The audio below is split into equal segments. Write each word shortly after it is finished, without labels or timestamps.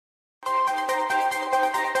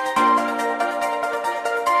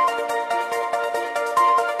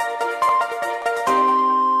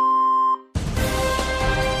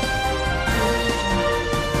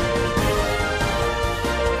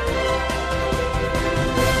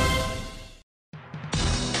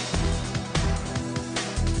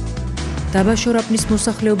დაბა შორაპნის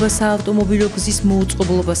მოსახლეობა საავტომობილო გზის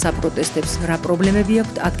მოუწყებლობას აპროტესტებს, რა პრობლემები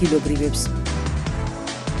აქვთ ადგილობრივებს.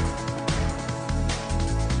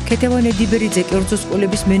 ქეთევან ედიბერიძე კერძო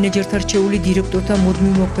სკოლების მენეჯერთა რჩეული დირექტორთა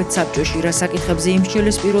მუდმივ მოქმედ საბჭოში, რა საკითხებზე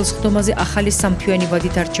იმსჯელეს პირველ სხდომაზე ახალი სამთვიანი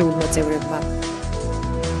ვადით არჩეულმა წევრებმა.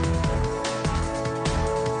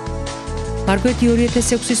 მარგვეთი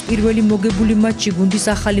 2006-ის პირველი მოგებული მატჩი გუნდის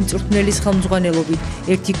ახალი მწვრთნელის ხელმძღვანელობით,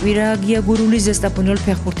 ერთი კვირაა გიაგურული ზესტაფონელ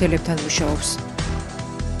ფეხბურთელებთან მუშაობს.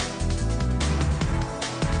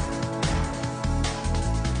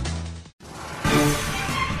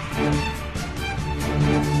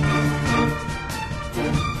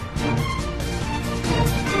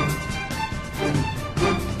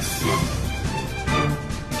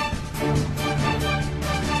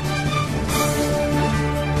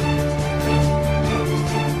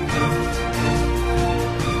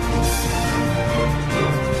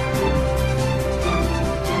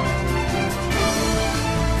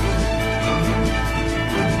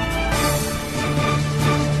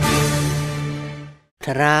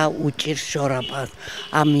 რა უჭირს შორაპას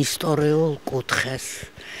ამ ისტორიულ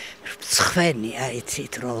კუთხეს ცხენი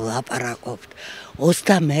აიცით რომ ლაპარაკობთ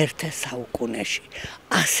 21 საუკუნეში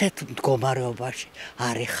ასეთ მდგომარეობაში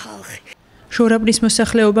არის ხალხი. შორაპნის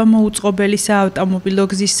მოსახლეობა მოუწყობელი საავტომობილო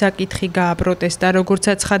გზის საკითხი გააპროტესტა, როგორც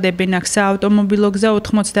აცხადებენ აქ საავტომობილო გზა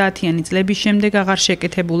 90-იანი წლების შემდეგ აღარ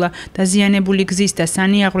შეკეთებულა, დაზიანებული გზის და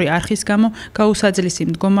სანიაღვრე არხის გამო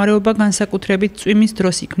გაუსაძლისი მდგომარეობა განსაკუთრებით წვიმის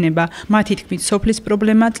დროს იქმნება. მათი თქმით, სოფლის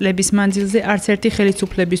პრობლემა წლების მანძილზე არც ერთი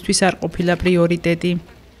ხელისუფლებისთვის არ ყოფილა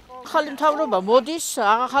პრიორიტეტი. ახალი მთავრობა მოდის,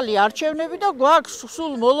 ახალი არჩევნები და გვაქვს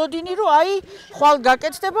სულ მოლოდინი, რომ აი ხვალ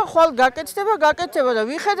გაკეთდება და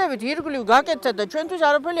ვიხედებით ირგვლივ გაკეთდა და ჩვენთვის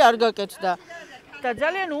არაფერი არ გაკეთდა. და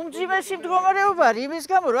ძალიან უმძიმესი მდგომარეობა არის იმის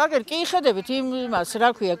გამო, რომ აგერ კი ხედებით იმას, რა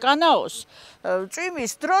ქვია, კანაოს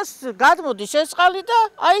წვიმის დროს გადმოდის ეს წყალი და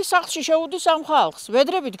აი სახლში შეუდის ამ ხალხს.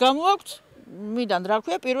 ვედრებით გამოაქვთ მიდან რა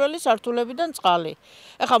ქვია პირველი სართულებიდან წყალი.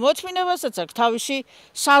 ეხლა მოწმინებასაც აქვს თავისი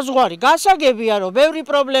საზღვარი. გასაგებია რომ ბევრი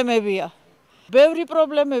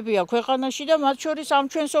პრობლემებია ქვეყანაში და მათ შორის ამ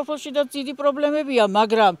ჩვენ სოფელში და დიდი პრობლემებია,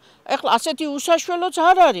 მაგრამ ეხლა ასეთი უსაშველოც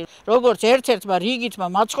არ არის. როგორც ერთ-ერთმა რიგითმა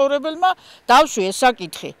მაცხოვრებელმა დავსვი ეს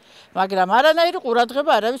საკითხი, მაგრამ არანაირი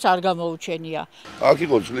ყურადღება არავის არ გამოუჩენია. აქ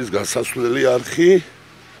იყო წლის გასასვლელი არხი,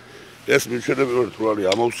 ეს მიჩვენები რომ არის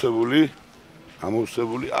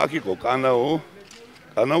ამოვსებული, აქ იყო კანაო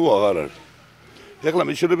აღარ არის. ეხლა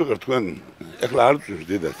მიჩვენები ხარ თქვენ, ეხლა არ წვიმს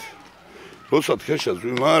დიდად. როცა თხეშა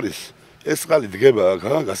წვიმა არის, ეს წყალი დგება აქ,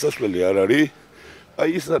 გასასვლელი არ არის. აი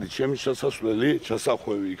ის არის ჩემი ჩასასვლელი,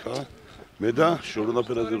 ჩასახვევი იქა. მე და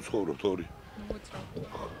შორნაფერაზე ვცხოვრობ თორი.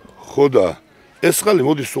 ხო და ეს წყალი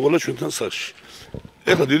მოდის უყოლა ჩვენთან სახლში.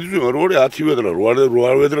 ეხლა დიდი წვიმა რო არის 10 ვედრა,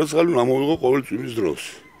 8 ვედრა წყალი ამოვიღო ყოველ წვიმის დროს.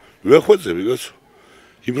 ვეხვეწები გასო.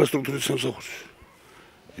 ინფრასტრუქტურის სამსახურში.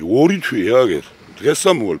 ორი თვეა აგერ. დღეს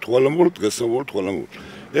ამოვალ, თვალ ამოვალ.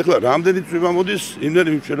 ეხლა რამდენი წვიმა მოდის, იმდენი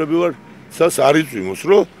მიჩვენები ვარ, სას არ იწვიმოს,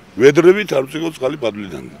 რომ ვედრებით არ ვწიგოთ წყალი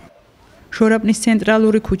პადლიდან. შორაპნის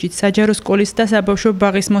ცენტრალური ქუჩით საჯარო სკოლის და საბავშვო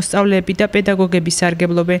ბაღის მოსწავლეები და პედაგოგები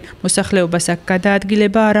სარგებლობენ. მოსახლეობას აქ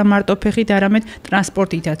გადაადგილება არა მარტო ფეხით, არამედ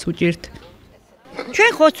ტრანსპორტითაც უჭირთ.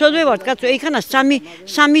 ჩვენ ხო წოდვებართ, კაცო, იქანა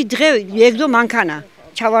სამი დღე ეგდო მანქანა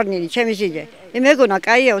ჩავარნილი ჩემი სიძე. მეგონა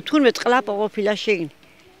კაია, თურმე წყლაპო ყოფილა შეგნი.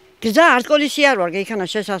 გზა არტკოლისი არ ვარ, იქანა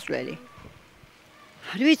შესასვლელი.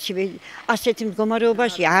 არ ვიცი, ასეთი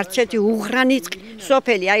მდგომარეობაში არც ერთი უღრანი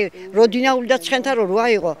სოფელი, აი როდინაული და ცხენთარო რა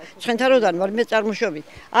იყო, ცხენთაროდან ვარ მე წარმოშობით.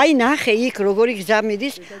 აი ნახე იქ როგორი გზა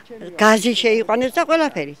მიდის, გაზი შეიყვანეს და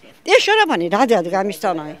ყველაფერი. ეს შორაპანი რადად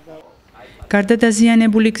გამისთანაი. გარდა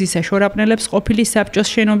დაზიანებული გზისა, შორაპნელებს ყოფილი საბჭოს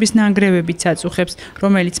შენობის ნანგრევებიც აწუხებს,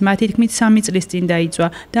 რომელიც მათი თქმით 3 წლის წინ დაიწვა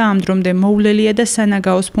და ამ დრომდე მოვლელია და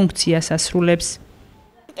სანაგაოს ფუნქციას ასრულებს.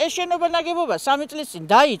 ეს შენობა ნაგებობა 3 წლის წინ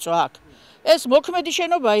დაიწვა აქ. ეს მოქმედი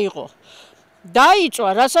შენობა იყო. დაიწვა,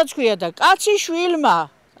 რასაც ქვია და კაცი შვილმა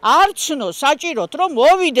არ ცნო საჭიროთ რომ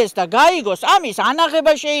მოვიდეს და გაიგოს ამის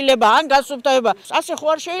ანაღება შეიძლება, ან გასუფთავება. ასე ხო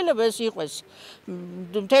არ შეიძლება ეს იყოს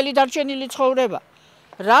მთელი დარჩენილი ცხოვრება.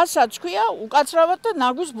 რასაც ქვია უკაცრავად და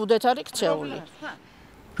ნაგვის ბუდეთ არის ქცეული.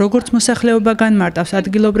 როგორც მოსახლეობა განმარტავს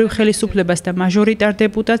ადგილობრივ ხელისუფლებას და მაჟორიტარ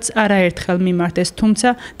დეპუტატს არაერთხელ მიმართეს, თუმცა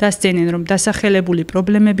დასძენენ რომ დასახელებული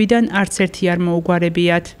პრობლემებიდან არც ერთი არ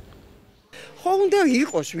მოუგვარებიათ. ხო უნდა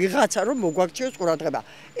იყოს ვიღაცა რომ მოგვაქციოს ყურადღება.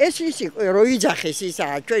 ეს ისი რო იძახეს ისა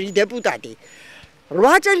ჩვენი დეპუტატი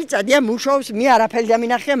 8 წელიწადია მუშაობს, მე არაფერი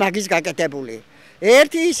დამინახია მაგის გაკეთებული.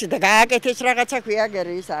 ერთი ისი და გააკეთეს რაღაცა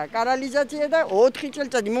ქვიაგერი ისა კანალიზაცია და 4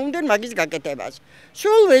 წელიწადი მომდენ მაგის გაკეთებას.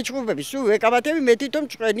 სულ ვეჭუბები, სულ ვეკამათები, მე თვითონ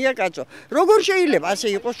ჭვენია კაცო. როგორ შეიძლება ასე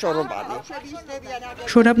იყოს შორობანი?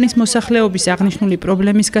 შორაბნის მოსახლეობის აღნიშნული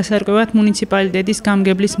პრობლემის გასარკვევად მუნიციპალიტეტის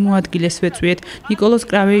გამგებლის მოადგილეს ვეწვიეთ. ნიკოლოზ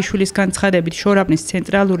კრავეიშვილის განცხადებით, შორაბნის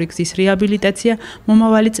ცენტრალური გზის რეაბილიტაცია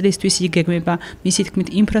მომავალი წლისთვის იგეგმება. მისი თქმით,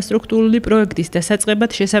 ინფრასტრუქტურული პროექტის დასაწყებად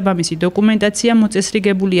შესაბამისი დოკუმენტაცია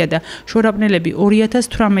მოწესრიგებულია და შორაბნელები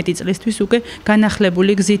 2018 წლისთვის უკვე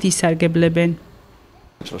განახლებული გზით ისარგებლებენ.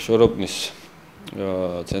 შორაბნის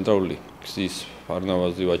ცენტრალური გზის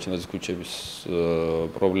ფარნავაზი ვაჩინაძის ქუჩების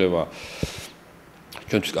პრობლემა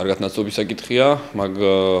ჩვენთვის კარგად ნაცნობი საკითხია, მაგ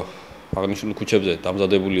აღნიშნულ ქუჩებზე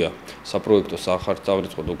დამზადებულია საპროექტო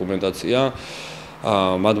სახარწავრიცხო დოკუმენტაცია.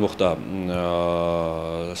 მათ მოხდა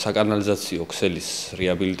საკანალიზაციო ქსელის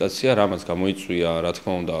რეაბილიტაცია, რამაც გამოიწვია, რა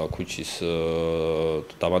თქმა უნდა, ქუჩის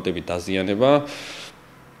დამატებით დაზიანება.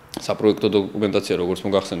 საპროექტო დოკუმენტაცია, როგორც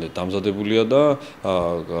მოგახსენეთ, დამზადებულია და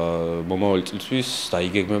მომავალი წლისთვის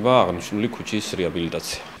დაიგეგმება აღნიშნული ქუჩის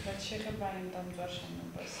რეაბილიტაცია.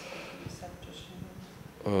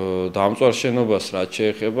 დამწვარ შენობას რაც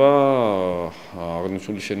შეეხება,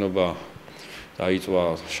 აღნიშნული შენობა დაიწვა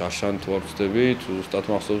შარშან თუ არ ვცდებით, ზუსტად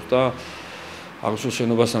მახსოვს და აღნიშნულ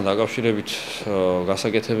შენობასთან დაკავშირებით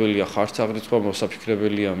გასაკეთებელია ხარჯ-აღრიცხვა,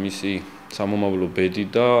 მოსაფიქრებელია მისი სამომავლო ბედი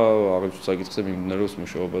და აღნიშნულ საკითხზე მიმდინარეობს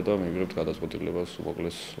მუშაობა და მივიღებთ გადაწყვეტილებას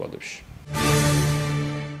უმოკლეს ვადებში.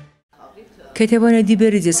 ქეთევანე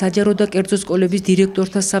დიბერიძე საჯარო და კერძო სკოლების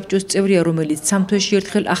დირექტორთა საბჭოს წევრია, რომელიც 3 თვეში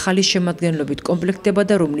ერთხელ ახალი შემადგენლობით კომპლექტდება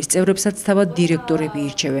და რომლის წევრებსაც თავად დირექტორები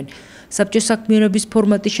ირჩევენ. საბჭოს საქმიანობის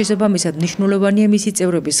ფორმატის შესაბამისად მნიშვნელოვანია მისი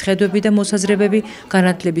წევრების ხედვები და მოსაზრებები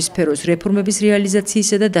განათლების სფეროს რეფორმების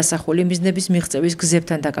რეალიზაციისა და დასახული მიზნების მიღწევის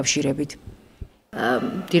გზებთან დაკავშირებით.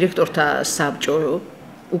 დირექტორთა საბჭო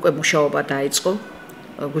უკვე მუშაობა დაიწყო.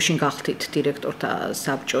 გუშინ გახდით დირექტორთა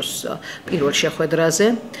საბჭოს პირველ შეხვედრაზე.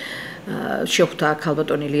 შეხვდა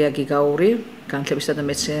ქალბატონი ლია გიგაური, განათლებისა და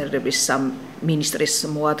მეცნიერების მინისტრის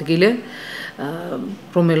მოადგილე,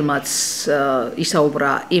 რომელმაც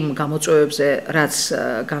ისაუბრა იმ გამოწვევებზე, რაც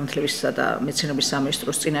განათლებისა და მეცნიერების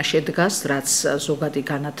სამინისტროს წინაშე დგას, რაც ზოგადი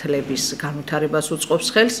განათლების განვითარებას უწყობს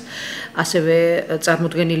ხელს. ასევე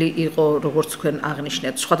წარმოდგენილი იყო, როგორც თქვენ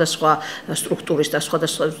აღნიშნეთ, სხვადასხვა სტრუქტურის და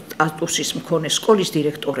სხვადასხვა სტატუსის მქონე სკოლის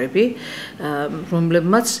დირექტორები,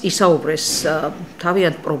 რომლებმაც ისაუბრეს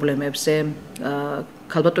თავიანთ პრობლემებზე,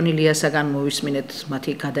 ქალბატონი ლიასაგან მოვისმინეთ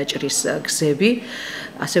მათი გადაჭრის გზები,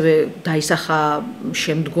 ასევე დაისახა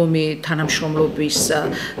შემდგომი თანამშრომლობის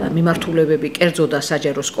მიმართულებები კერძო და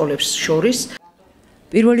საჯარო სკოლებს შორის.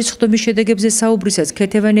 პირველი სხდომის შედეგებზე საუბრისას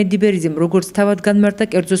ქეთევანე დიბერიძემ როგორც თავად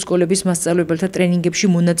განმარტა კერძო სკოლების მასწავლებელთა ტრენინგებში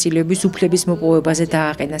მონაწილეობის უფლების მოპოვებაზე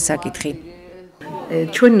დააყენა საკითხი.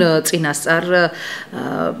 ჩვენ წინასწარ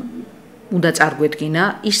უნდა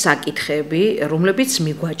წარგვედგინა ის საკითხები, რომლებიც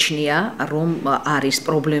მიგვაჩნია, რომ არის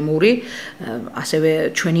პრობლემური,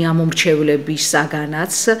 ასევე ჩვენი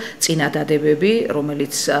ამომრჩევლებისაგანაც წინადადებები,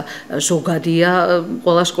 რომელიც ზოგადია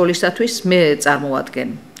ყველა სკოლისათვის, მე წარმოვადგენ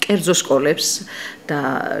კერძო სკოლებს და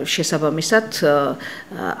შესაბამისად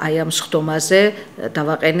აი ამ სხდომაზე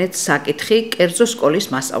დავაყენეთ საკითხი კერძო სკოლის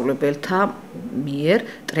მასწავლებელთა მიერ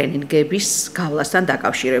ტრენინგების გავლასთან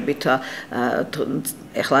დაკავშირებით.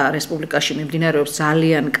 ეხლა რესპუბლიკაში მიმდინარეობს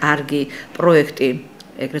ძალიან კარგი პროექტი,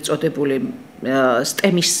 ეგრეთ წოდებული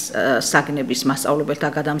STEM-ის საგნების მასწავლებელთა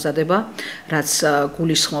გადამზადება, რაც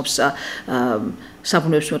გულისხმობს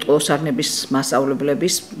საბუნებისმეტყველო საგნების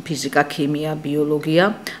მასწავლებლების ფიზიკა, ქიმია,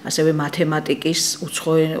 ბიოლოგია, ასევე მათემატიკის,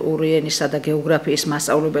 უცხოური ენისა და გეოგრაფიის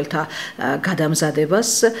მასწავლებელთა გადამზადებას,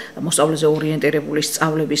 მოსწავლეზე ორიენტირებული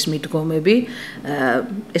სწავლების მიდგომები.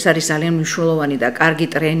 ეს არის ძალიან მნიშვნელოვანი და კარგი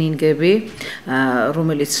ტრენინგები,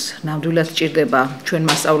 რომელიც ნამდვილად სჭირდება ჩვენ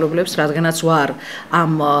მასწავლებლებს, რადგანაც ვარ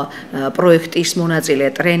ამ პროექტის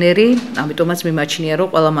მონაწილე ტრენერი, ამიტომაც მიმაჩნია, რომ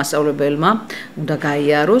ყველა მასწავლებელმა უნდა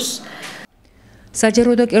გაიაროს.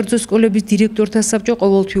 საჯარო და კერძო სკოლების დირექტორთა საბჭო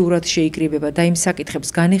ყოველთვიურად შეიკრიბება და იმ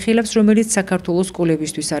საკითხებს განიხილავს, რომელიც საქართველოს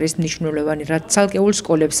სკოლებისთვის არის მნიშვნელოვანი, რაც ცალკეულ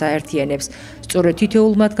სკოლებს აერთიანებს. სწორედ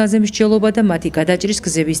თითოეულ მათგანზე მსჯელობა და მათი გადაჭრის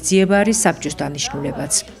გზების ძიება არის საბჭოს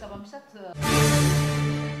დანიშნულებაც.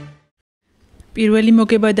 პირველი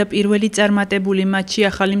მოგება და პირველი წარმატებული მატჩი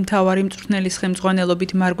ახალი მთავარი მწვრთნელის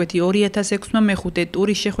ხელმძღვანელობით მარგვეთი 2006-მა მეხუთე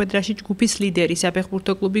ტურის შეხვედრაში ჯგუფის ლიდერი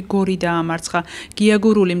საფეხბურთო კლუბი გორი დაამარცხა.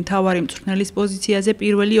 გიაგურული მთავარი მწვრთნელის პოზიციაზე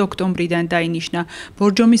 1 ოქტომბრიდან დაინიშნა.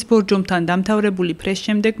 ბორჯომის ბორჯომთან დამთავრებული ფრეს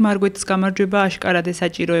შემდეგ მარგვეთს გამარჯვება აშკარად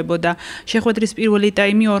ესაჭიროებოდა. შეხვედრის პირველი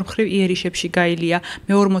ტაიმი ორმხრივ იერიშებში გაილია.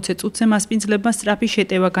 მე-40 წუთზე მასპინძლებმა სწრაფი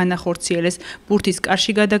შეტევა განახორციელეს. ბურთის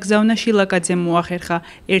კარში გადაგზავნა შილაკაძემ მოახერხა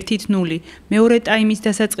 1-0. მეორე ტაიმის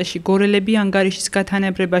დასაწყისში გორელები ანგარიშის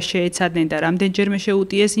გათანაბრებას შეეცადნენ და რამდენჯერმე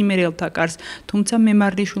შეუტიეს იმერელთა კარს, თუმცა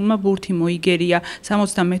მემარლიშვილმა ბურთი მოიგერია.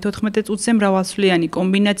 74 წუთზე მრავალსვლიანი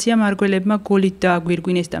კომბინაცია მარგველებმა გოლით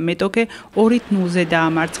დააგვირგვინეს და მეტოქე 2-0-ზე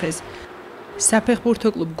დაამარცხეს. საფეხბურთო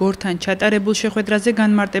კლუბ გორთან ჩატარებულ შეხვედრაზე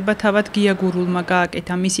განმარტება თავად გიაგურულმა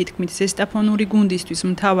გააკეთა. მისი თქმით, ზესტაფონური გუნდისთვის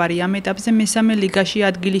მთავარი ამ ეტაპზე მესამე ლიგაში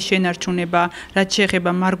ადგილის შენარჩუნებაა. რაც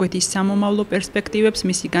შეეხება მარგვეთის სამომავლო პერსპექტივებს,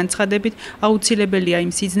 მისი განცხადებით, აუცილებელია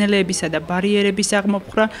იმ სიძნელეებისა და ბარიერების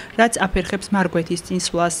აღმოფხვრა, რაც აფერხებს მარგვეთის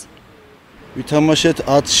წინსვლას. ვითამაშეთ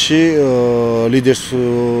 10-ში ლიდერს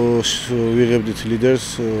ვიღებდით ლიდერს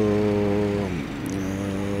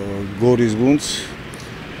გორის გუნდს,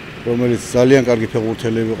 რომელიც ძალიან კარგი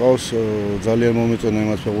ფეხბურთელები ყავს, ძალიან მომეწონა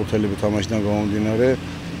იმათ ფეხბურთელები თამაშიდან გამომდინარე,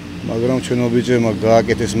 მაგრამ ჩვენო ბიჭებმა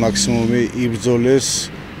გააკეთეს მაქსიმუმი, იბრძოლეს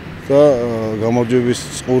და გამარჯვების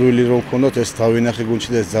წყურვილი რომ ჰქონდათ, ეს დავინახე გუნდში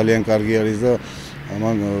და ეს ძალიან კარგი არის და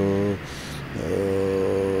ამან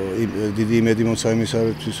დიდი იმედი მოცა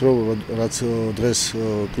იმისათვის, რომ რაც დღეს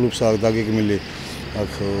კლუბს აქვს დაგეგმილი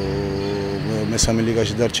აქ მესამე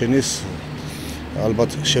ლიგაში დარჩენის, ალბათ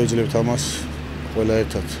შევძლებთ ამას ყველა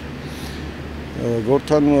ერთად.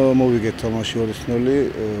 გორთან მოვიგეთ თამაში 2-0.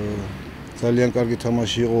 ძალიან კარგი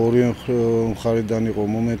თამაში იყო, ორივე მხარიდან იყო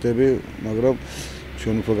მომენტები, მაგრამ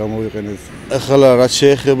ჩვენ უფრო გამოვიყენეთ. ახლა რაც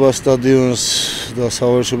შეეხება სტადიონს და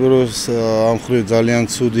სავარშობილოს, ამ მხრივ ძალიან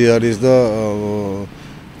ცუდი არის და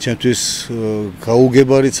ჩემთვის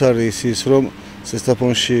გაუგებარიც არის ის, რომ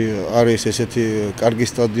ზესტაფონში არის ესეთი კარგი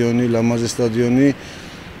სტადიონი, ლამაზი სტადიონი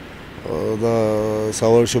და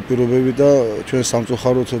სავარშო პირობები და ჩვენ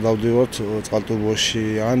სამწუხაროდ დავდივართ წყალტუბოში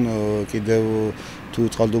ან კიდევ თუ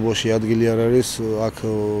წყალტუბოში ადგილი არ არის, აქ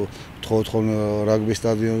ვთხოვთ ხოლმე რაგბის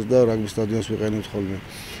სტადიონს და რაგბის სტადიონს ვიყენებთ ხოლმე.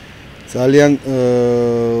 ძალიან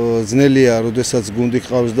ძნელია, როდესაც გუნდი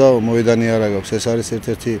ყავს და მოედანი არ აქვს. ეს არის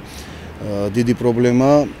ერთ-ერთი დიდი პრობლემა.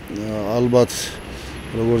 ალბათ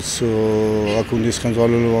როგორც აკუნდის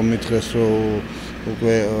ხელმძღვანელობამ მითხრეს, რომ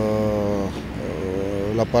უკვე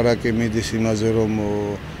ლაპარაკი მიდის იმაზე, რომ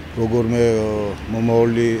როგორმე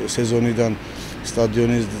მომავალი სეზონიდან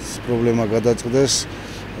სტადიონის პრობლემა გადაწყდეს.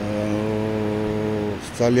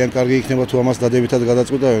 ძალიან კარგი იქნება თუ ამას დადებითად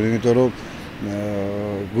გადაწყვეტავენ, იმიტომ რომ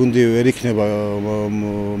გუნდი ვერ იქნება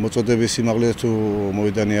მოწოდების სიმაღლეზე თუ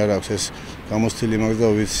მოედანი არ აქვს, ეს გამოცდილი მაგს და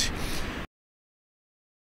ვიცი.